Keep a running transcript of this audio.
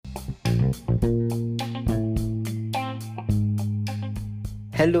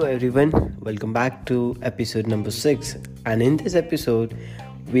Hello everyone, welcome back to episode number 6. And in this episode,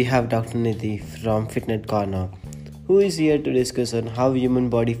 we have Dr. Nidhi from Fitnet Corner, who is here to discuss on how human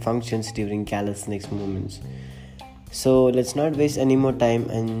body functions during calisthenics movements. So let's not waste any more time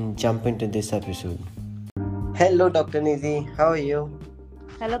and jump into this episode. Hello Dr. Nidhi, how are you?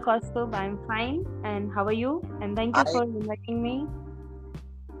 Hello, Kaustubh. I'm fine. And how are you? And thank you for inviting me.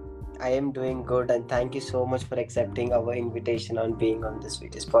 I am doing good, and thank you so much for accepting our invitation on being on this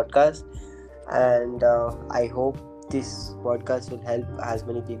Sweetest podcast. And I hope this podcast will help as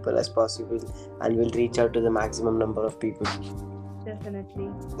many people as possible and will reach out to the maximum number of people.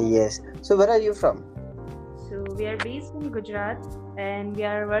 Definitely. Yes. So, where are you from? So, we are based in Gujarat and we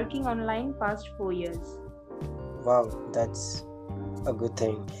are working online past 4 years. Wow, that's a good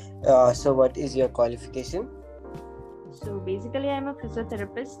thing. So, what is your qualification? So basically, I'm a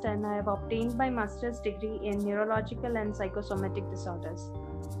physiotherapist and I have obtained my master's degree in neurological and psychosomatic disorders.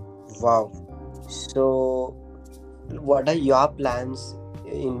 Wow. So, what are your plans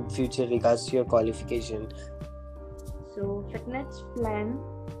in future regards to your qualification? So Fitnet's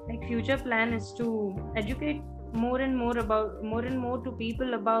future plan is to educate more and more to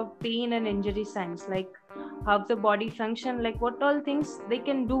people about pain and injury signs, like how the body function, like what all things they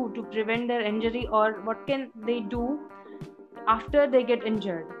can do to prevent their injury, or what can they do after they get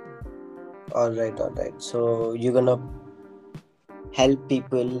injured. All right. So you're gonna help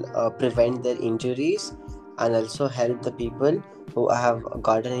people prevent their injuries and also help the people who have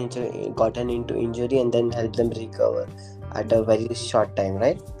gotten into injury and then help them recover at a very short time,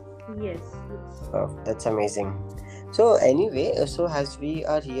 right? Yes. Oh, that's amazing. So anyway, as we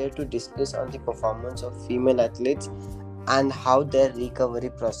are here to discuss on the performance of female athletes and how their recovery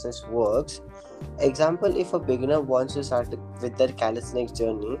process works. Example, if a beginner wants to start with their calisthenics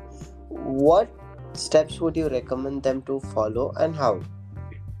journey, what steps would you recommend them to follow and how?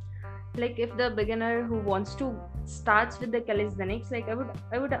 Like if the beginner who wants to starts with the calisthenics, like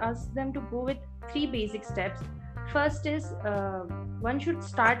I would ask them to go with 3 basic steps. First is one should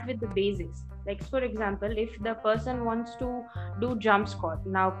start with the basics. Like for example, if the person wants to do jump squat,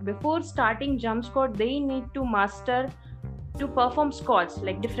 now before starting jump squat, they need to master to perform squats,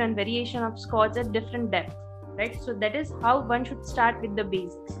 like different variation of squats at different depth, right? So that is how one should start with the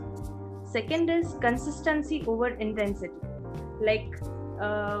basics. Second is consistency over intensity. Like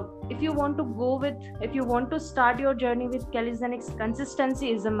if you want to start your journey with calisthenics,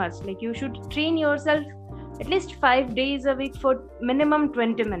 consistency is a must. Like you should train yourself at least 5 days a week for minimum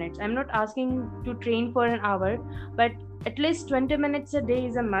 20 minutes. I'm not asking to train for an hour, but at least 20 minutes a day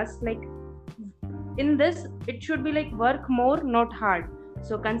is a must. Like in this, it should be like work more, not hard.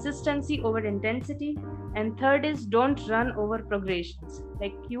 So consistency over intensity. And third is don't run over progressions.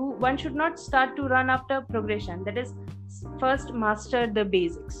 Like one should not start to run after progression. That is, first master the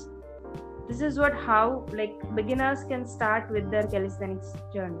basics. This is how like beginners can start with their calisthenics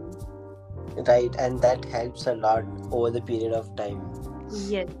journey. Right, and that helps a lot over the period of time.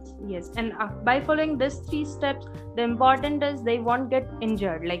 Yes. And by following these 3 steps, the important is they won't get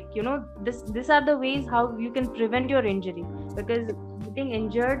injured. Like these are the ways how you can prevent your injury, because getting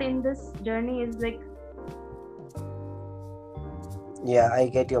injured in this journey is like. Yeah, I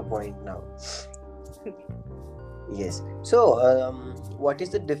get your point now. Yes. So what is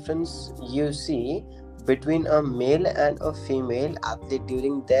the difference you see between a male and a female athlete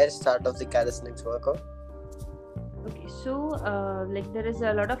during their start of the calisthenics workout? Okay, so there is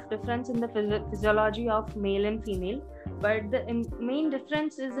a lot of difference in the physiology of male and female, but the main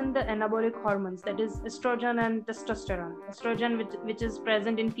difference is in the anabolic hormones, that is estrogen and testosterone. Estrogen which is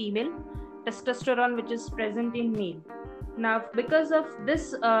present in female, testosterone which is present in male. Now, because of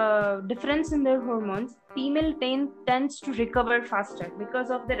this difference in their hormones, female tends to recover faster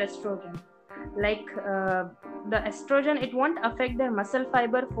because of their estrogen. Like the estrogen, it won't affect their muscle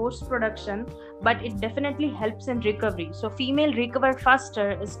fiber force production, but it definitely helps in recovery. So female recover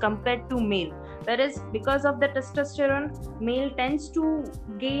faster as compared to male. Whereas because of the testosterone, male tends to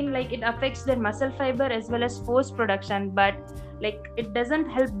gain, like it affects their muscle fiber as well as force production, but like it doesn't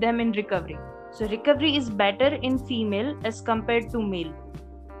help them in recovery. So recovery is better in female as compared to male.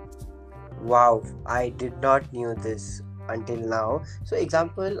 Wow, I did not knew this until now. So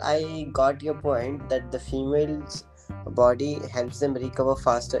example, I got your point that the female's body helps them recover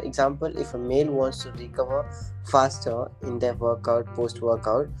faster. Example, if a male wants to recover faster in their workout, post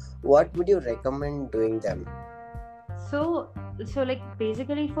workout, what would you recommend doing them? So like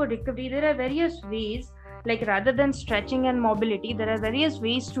basically for recovery there are various ways. Like rather than stretching and mobility, there are various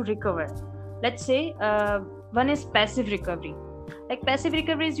ways to recover. Let's say one is passive recovery. Like passive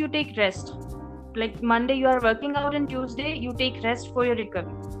recovery is you take rest. Like Monday you are working out and Tuesday you take rest for your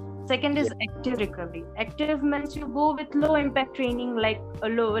recovery. Second Yeah. is active recovery. Active means you go with low impact training like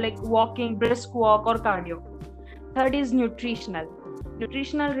walking, brisk walk or cardio. Third is nutritional.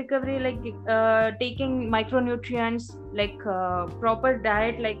 Nutritional recovery like taking micronutrients like proper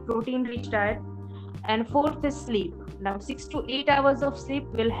diet like protein rich diet. And fourth is sleep. Now 6 to 8 hours of sleep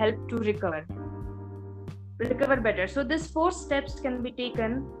will help to recover better. So these 4 steps can be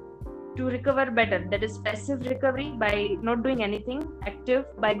taken to recover better. That is passive recovery by not doing anything, active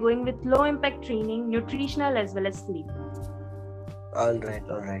by going with low impact training, nutritional as well as sleep. All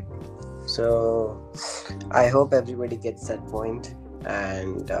right. So I hope everybody gets that point.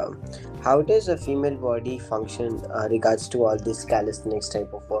 And how does a female body function regards to all this calisthenics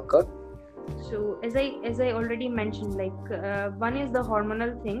type of workout? So as I already mentioned, like one is the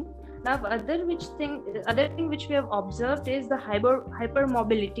hormonal thing. Now other thing which we have observed is the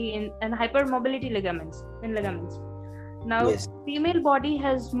hypermobility and hypermobility ligaments. Now Yes. female body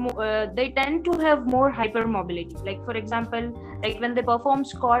has they tend to have more hypermobility. Like for example, like when they perform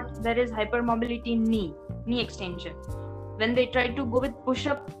squat, there is hypermobility in knee extension. When they try to go with push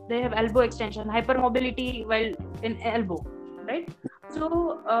up, they have elbow extension, hypermobility while in elbow, right? So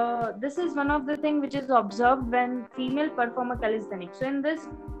this is one of the things which is observed when female perform a calisthenics. So in this,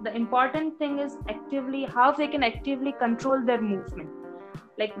 the important thing is how they can actively control their movement.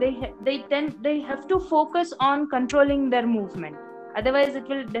 Like they have to focus on controlling their movement. Otherwise, it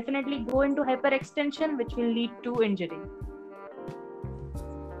will definitely go into hyperextension, which will lead to injury.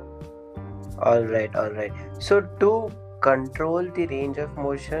 All right. So to control the range of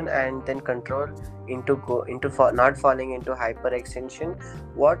motion and then control not falling into hyperextension,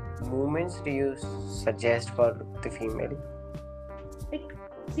 what movements do you suggest for the female? Like,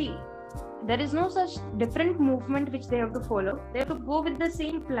 see, there is no such different movement which they have to follow. They have to go with the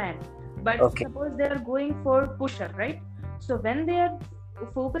same plan. But Okay. suppose they are going for push-up, right? So when they are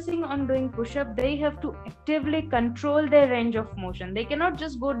focusing on doing push-up, they have to actively control their range of motion. They cannot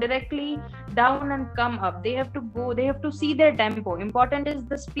just go directly down and come up. They have to see their tempo. Important is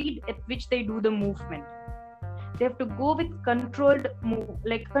the speed at which they do the movement. They have to go with controlled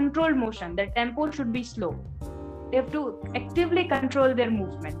motion. Their tempo should be slow. They have to actively control their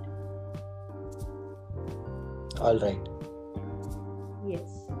movement. All right.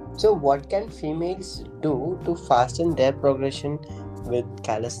 Yes. So what can females do to fasten their progression with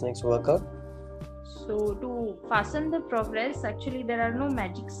calisthenics workout? So to fasten the progress, actually there are no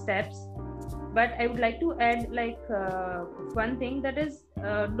magic steps, but I would like to add one thing, that is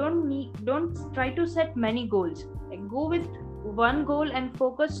don't try to set many goals. Like go with one goal and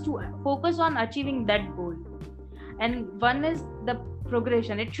focus on achieving that goal. And one is the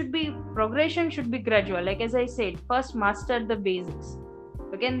progression. Progression should be gradual. Like as I said, first master the basics,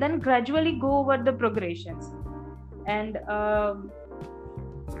 okay, and then gradually go over the progressions. And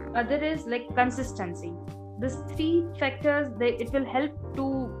other is like consistency. These 3 factors, it will help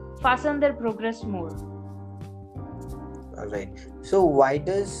to fasten their progress more. All right. So why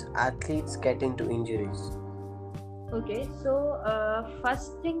does athletes get into injuries? Okay, so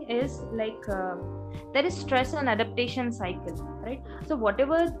first thing is like there is stress and adaptation cycle, right? So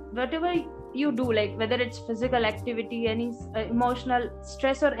whatever you do, like whether it's physical activity, any emotional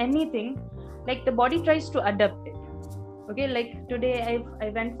stress or anything, like the body tries to adapt it. Okay, like today I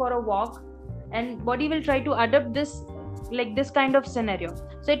went for a walk, and body will try to adapt this kind of scenario.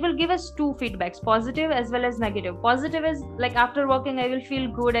 So it will give us 2 feedbacks, positive as well as negative. Positive is like after walking I will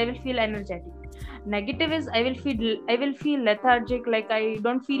feel good, I will feel energetic. Negative is I will feel lethargic, like I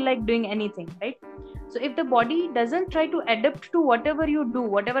don't feel like doing anything, right? So if the body doesn't try to adapt to whatever you do,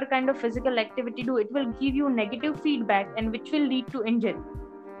 whatever kind of physical activity do, it will give you negative feedback, and which will lead to injury.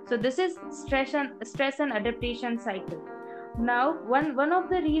 So this is stress and adaptation cycle. Now one of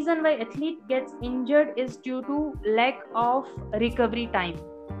the reason why athlete gets injured is due to lack of recovery time,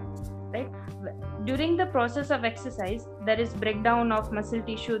 right? During the process of exercise, there is breakdown of muscle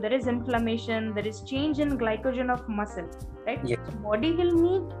tissue, there is inflammation, there is change in glycogen of muscle, right? Yeah. So body will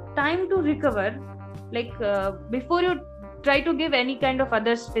need time to recover, like before you try to give any kind of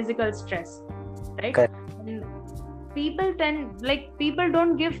other physical stress, right? Correct. And people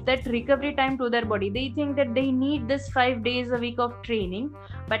don't give that recovery time to their body. They think that they need this 5 days a week of training,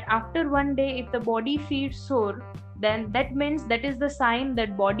 but after one day if the body feels sore, then that means that is the sign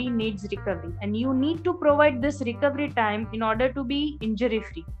that body needs recovery, and you need to provide this recovery time in order to be injury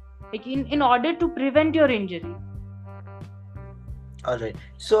free, like in order to prevent your injury. All right.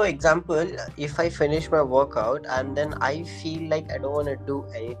 So example, if I finish my workout and then I feel like I don't want to do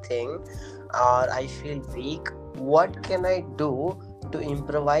anything, or I feel weak, what can I do to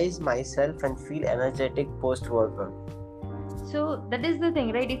improvise myself and feel energetic post workout? So that is the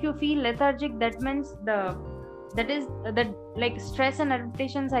thing, right? If you feel lethargic, that means that is the like stress and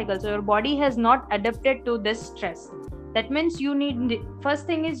adaptation cycle. So your body has not adapted to this stress. That means you need, first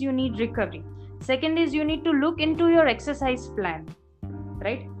thing is you need recovery. Second is you need to look into your exercise plan,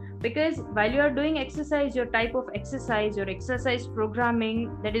 right? Because while you are doing exercise, your type of exercise, your exercise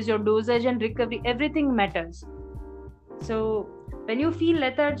programming, that is your dosage and recovery, everything matters. So when you feel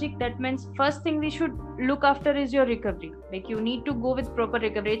lethargic, that means first thing we should look after is your recovery. Like you need to go with proper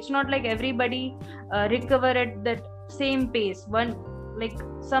recovery. It's not like everybody recover at that same pace. One, like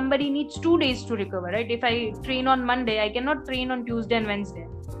somebody needs 2 days to recover, right? If I train on Monday, I cannot train on Tuesday and Wednesday.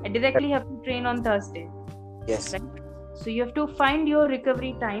 I directly have to train on Thursday. Yes. Right? So you have to find your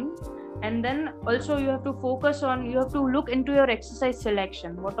recovery time, and then also you have to focus on, you have to look into your exercise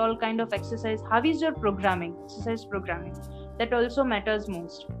selection. What all kind of exercise, how is your programming, exercise programming? That also matters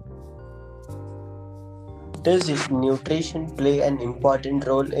most. Does nutrition play an important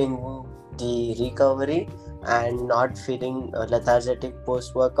role in the recovery and not feeling lethargic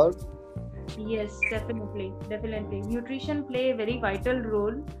post workout? Yes, definitely nutrition play a very vital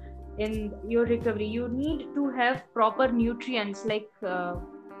role in your recovery. You need to have proper nutrients, like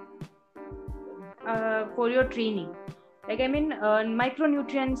for your training. Like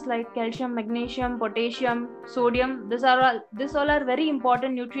micronutrients like calcium, magnesium, potassium, sodium, these all are very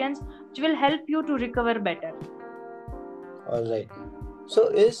important nutrients which will help you to recover better. All right. So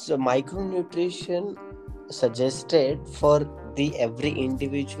is micronutrition suggested for the every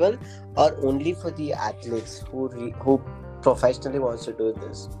individual or only for the athletes who professionally wants to do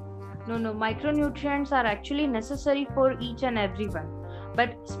this? No, micronutrients are actually necessary for each and everyone,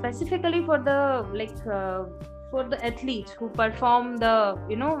 but specifically for the for the athletes who perform the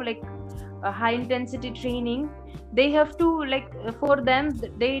high intensity training, they have to, for them,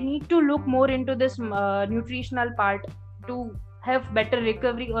 they need to look more into this nutritional part to have better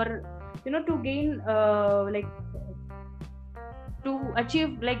recovery, or to gain to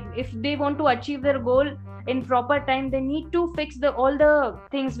achieve, like if they want to achieve their goal in proper time, they need to fix all the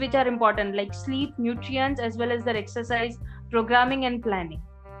things which are important, like sleep, nutrients, as well as their exercise programming and planning.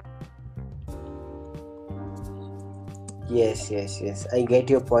 Yes, I get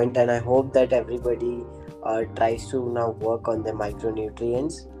your point, and I hope that everybody tries to now work on the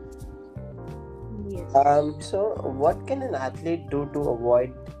micronutrients. Yes. So what can an athlete do to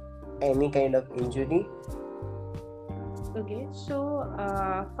avoid any kind of injury? Okay, so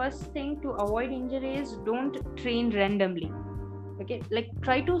first thing to avoid injury is don't train randomly. Okay, like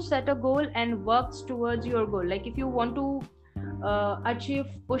try to set a goal and works towards your goal. Like if you want to achieve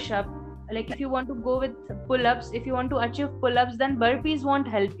push-up, like if you want to go with pull-ups, if you want to achieve pull-ups, then burpees won't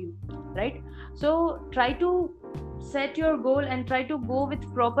help you, right? So try to set your goal and try to go with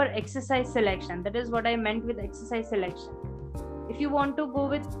proper exercise selection. That is what I meant with exercise selection. If you want to go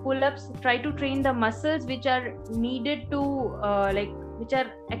with pull-ups, try to train the muscles which are needed to which are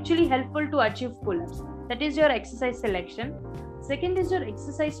actually helpful to achieve pull-ups. That is your exercise selection. Second is your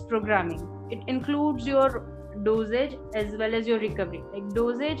exercise programming. It includes your dosage as well as your recovery. Like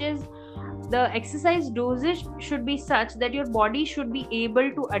dosage is, the exercise dosage should be such that your body should be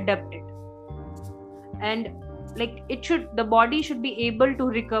able to adapt it, and the body should be able to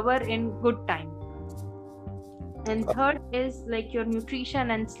recover in good time. And third is like your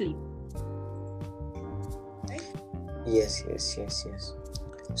nutrition and sleep. Yes.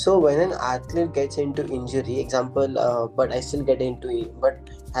 So when an athlete gets into injury, example, but I still get into it. But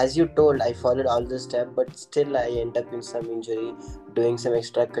as you told, I followed all the steps, but still I end up in some injury, doing some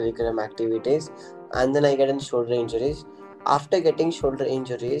extracurricular activities, and then I get in shoulder injuries. After getting shoulder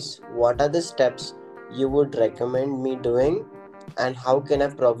injuries, what are the steps you would recommend me doing, and how can I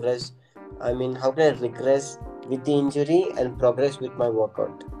progress? I mean, how can I regress with the injury and progress with my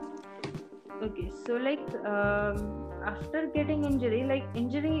workout? Okay, so after getting injury,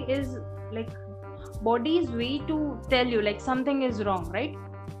 injury is like body's way to tell you like something is wrong, right?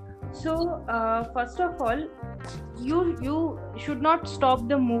 So first of all, you should not stop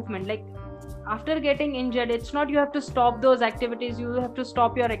the movement. Like after getting injured, it's not you have to stop those activities, you have to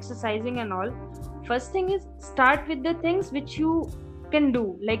stop your exercising and all. First thing is start with the things which you can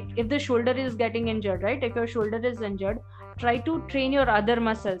do. Like if the shoulder is getting injured, right? If your shoulder is injured, try to train your other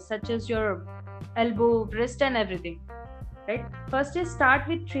muscles such as your elbow, wrist and everything, right? First is start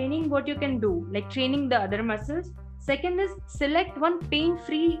with training what you can do, like training the other muscles. Second is select one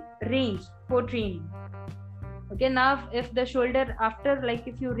pain-free range for training. Okay, now if the shoulder after, like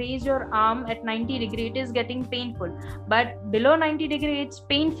if you raise your arm at 90 degree, it is getting painful, but below 90 degree it's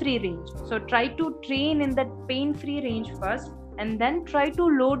pain free range. So try to train in that pain free range first, and then try to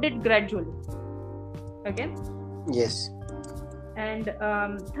load it gradually. Okay. Yes. And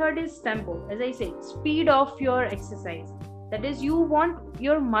third is tempo. As I say, speed of your exercise. That is, you want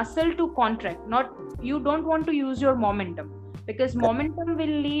your muscle to contract, not, you don't want to use your momentum, because momentum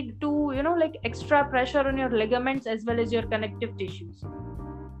will lead to, you know, like extra pressure on your ligaments as well as your connective tissues,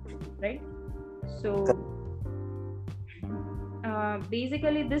 right? So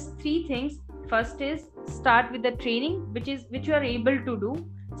basically these three things. First is start with the training, which you are able to do.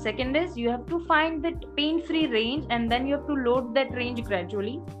 Second is you have to find that pain free range, and then you have to load that range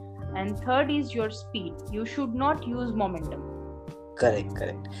gradually. And third is your speed. You should not use momentum.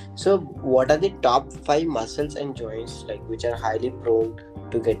 Correct. So what are the top 5 muscles and joints like which are highly prone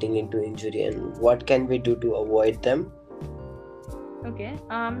to getting into injury, and what can we do to avoid them? Okay.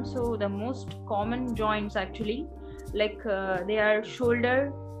 So the most common joints actually, like they are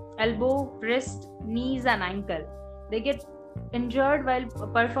shoulder, elbow, wrist, knees, and ankle. They get injured while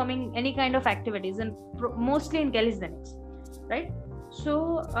performing any kind of activities, and mostly in calisthenics, right?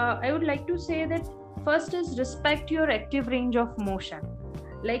 So I would like to say that first is respect your active range of motion.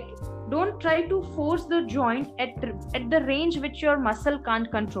 Like, don't try to force the joint at the range which your muscle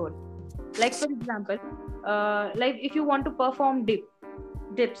can't control. Like for example, like if you want to perform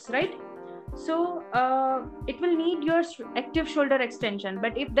dips, right? So it will need your active shoulder extension,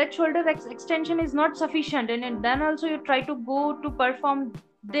 but if that shoulder extension is not sufficient, and then also you try to go to perform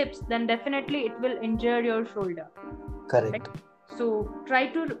dips, then definitely it will injure your shoulder. Correct. Right? So try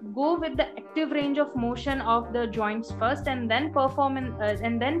to go with the active range of motion of the joints first, and then perform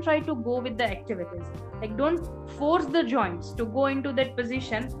and then try to go with the activities. Like, don't force the joints to go into that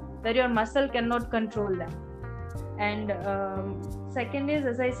position where your muscle cannot control them. And second is,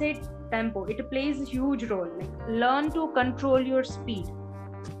 as I said, tempo. It plays a huge role. Like, learn to control your speed.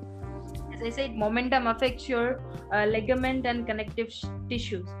 As I said, momentum affects your ligament and connective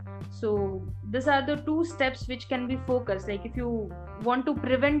tissues. So these are the 2 steps which can be focused, like if you want to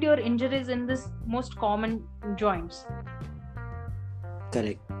prevent your injuries in this most common joints.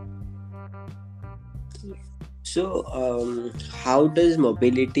 Correct. Yes. So how does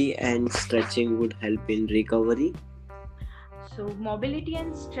mobility and stretching would help in recovery? So mobility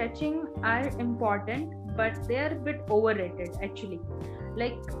and stretching are important, but they are a bit overrated actually.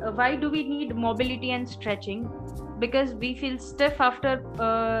 Like, why do we need mobility and stretching? Because we feel stiff after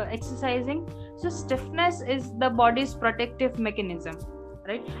exercising. So stiffness is the body's protective mechanism,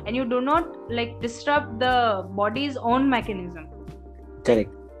 right? And you do not like disrupt the body's own mechanism.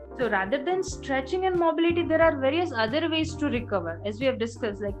 Correct. So rather than stretching and mobility, there are various other ways to recover, as we have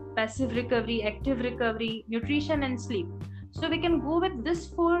discussed, like passive recovery, active recovery, nutrition, and sleep. So we can go with this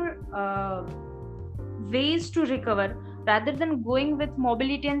 4 ways to recover, rather than going with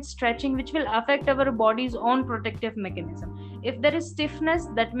mobility and stretching, which will affect our body's own protective mechanism. If there is stiffness,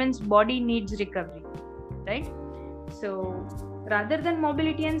 that means body needs recovery, right? So rather than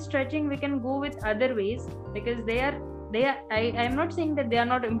mobility and stretching, we can go with other ways, because I am not saying that they are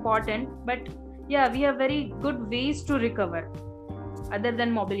not important, but yeah, we have very good ways to recover other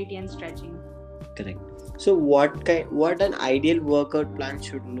than mobility and stretching. Correct. So what an ideal workout plan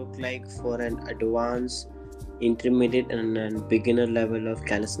should look like for an advanced, intermediate, and a beginner level of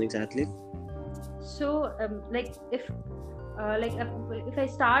calisthenics athlete? So like if I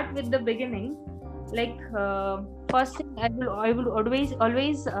start with the beginning, like first thing I will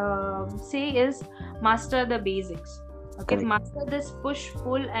always say is master the basics. Okay. Correct. Master this push,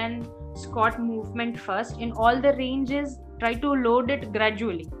 pull, and squat movement first in all the ranges. Try to load it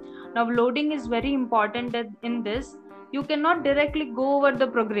gradually. Now loading is very important in this. You cannot directly go over the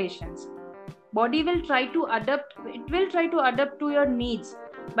progressions. Body will try to adapt. It will try to adapt to your needs,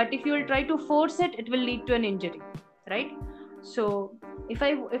 but if you will try to force it, it will lead to an injury, right? So if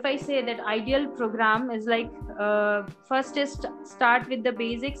I say that ideal program is like, first is start with the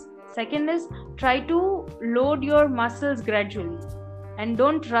basics. Second is try to load your muscles gradually, and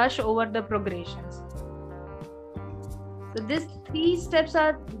don't rush over the progressions. So these 3 steps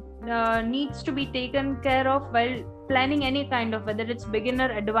are needs to be taken care of while planning any kind of, whether it's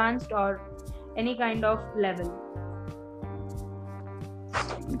beginner, advanced, or any kind of level.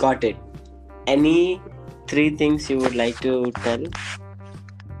 Got it. Any 3 things you would like to tell?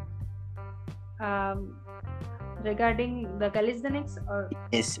 Regarding the calisthenics, or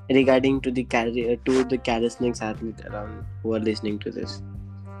Yes, regarding to the calisthenics athlete around who are listening to this.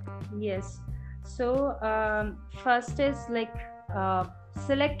 yes. So first is like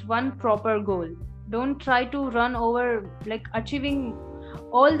select one proper goal. Don't try to run over like achieving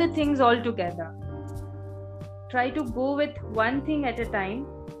all the things all together. Try to go with one thing at a time,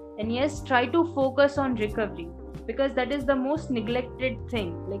 and yes, try to focus on recovery, because that is the most neglected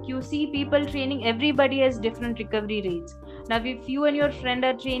thing. Like you see people training, everybody has different recovery rates. Now if you and your friend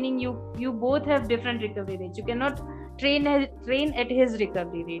are training, you both have different recovery rates. You cannot train at his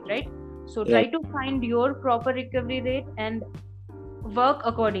recovery rate, right? So try Right. to find your proper recovery rate and work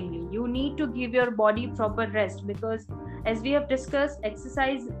accordingly. You need to give your body proper rest, because as we have discussed,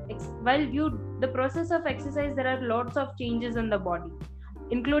 while you the process of exercise, there are lots of changes in the body,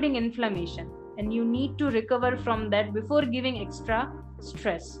 including inflammation, and you need to recover from that before giving extra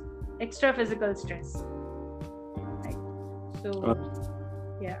physical stress, right? So Uh,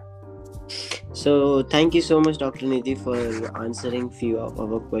 yeah. So thank you so much, Dr. Nidhi, for answering few of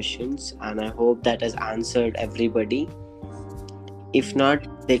our questions, and I hope that has answered everybody. If not,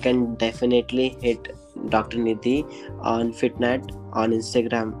 they can definitely hit Dr. Nidhi on Fitnet on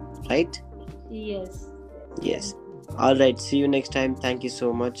Instagram, right? Yes. Yes. All right. See you next time. Thank you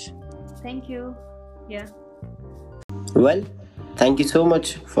so much. Thank you. Yeah. Well, thank you so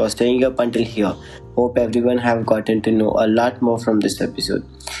much for staying up until here. Hope everyone have gotten to know a lot more from this episode.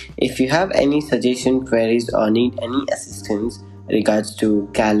 If you have any suggestion, queries, or need any assistance regards to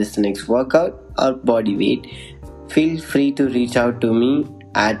calisthenics workout or body weight, feel free to reach out to me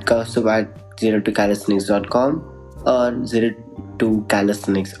at kaustubh@02calisthenics.com or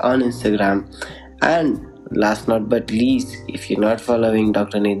 02calisthenics on Instagram. And last not but least, if you're not following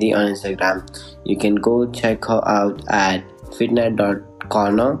Dr. Nidhi on Instagram, you can go check her out at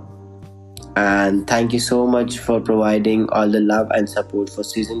fitnet.corner. And thank you so much for providing all the love and support for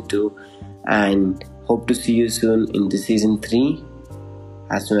season 2, and hope to see you soon in the season 3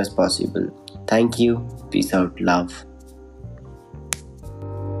 as soon as possible. Thank you. Peace out. Love.